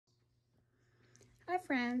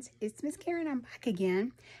friends, it's Miss Karen. I'm back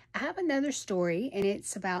again. I have another story and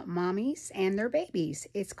it's about mommies and their babies.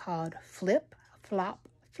 It's called Flip, Flop,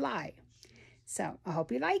 Fly. So I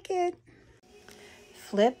hope you like it.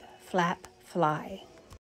 Flip, flap, fly.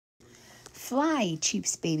 Fly,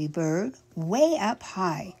 cheeps baby bird, way up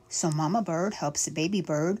high. So mama bird helps the baby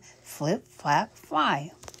bird flip, flap,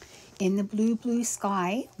 fly. In the blue, blue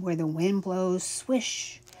sky where the wind blows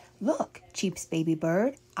swish. Look, cheeps baby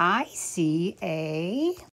bird, I see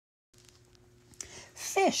a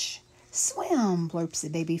fish. Swim, blurps the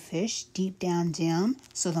baby fish, deep down dim.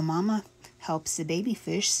 So the mama helps the baby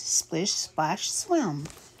fish splish, splash, swim.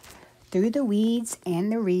 Through the weeds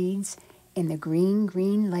and the reeds in the green,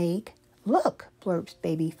 green lake. Look, blurps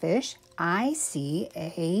baby fish, I see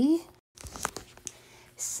a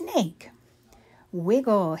snake.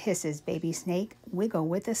 Wiggle, hisses baby snake, wiggle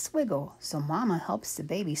with a swiggle. So mama helps the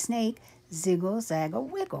baby snake ziggle, zaggle,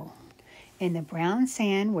 wiggle. In the brown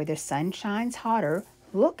sand where the sun shines hotter,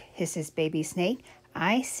 look, hisses baby snake,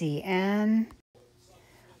 I see an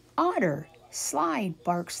otter. Slide,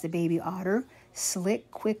 barks the baby otter, slick,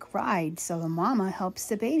 quick ride. So the mama helps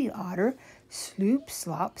the baby otter sloop,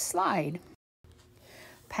 slop, slide.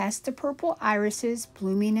 Past the purple irises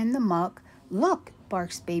blooming in the muck, look,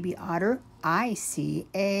 barks baby otter, I see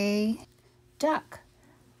a duck.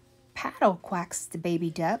 Paddle, quacks the baby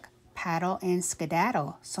duck, paddle and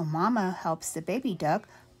skedaddle. So mama helps the baby duck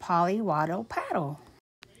polly waddle paddle.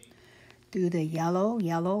 Through the yellow,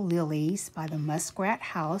 yellow lilies by the muskrat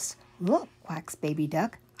house, look, quacks baby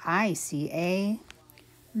duck, I see a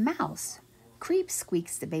mouse. Creep,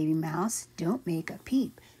 squeaks the baby mouse, don't make a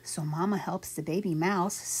peep. So mama helps the baby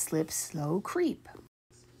mouse slip, slow, creep.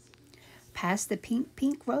 Past the pink,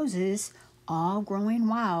 pink roses, all growing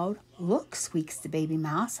wild, look, squeaks the baby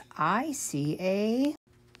mouse, I see a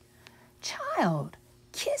child.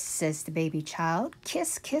 Kiss, says the baby child,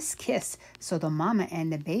 kiss, kiss, kiss. So the mama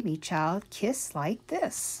and the baby child kiss like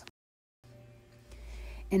this.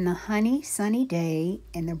 In the honey, sunny day,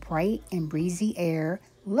 in the bright and breezy air,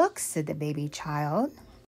 look, said the baby child,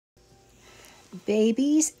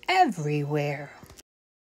 babies everywhere.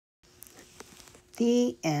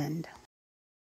 The end.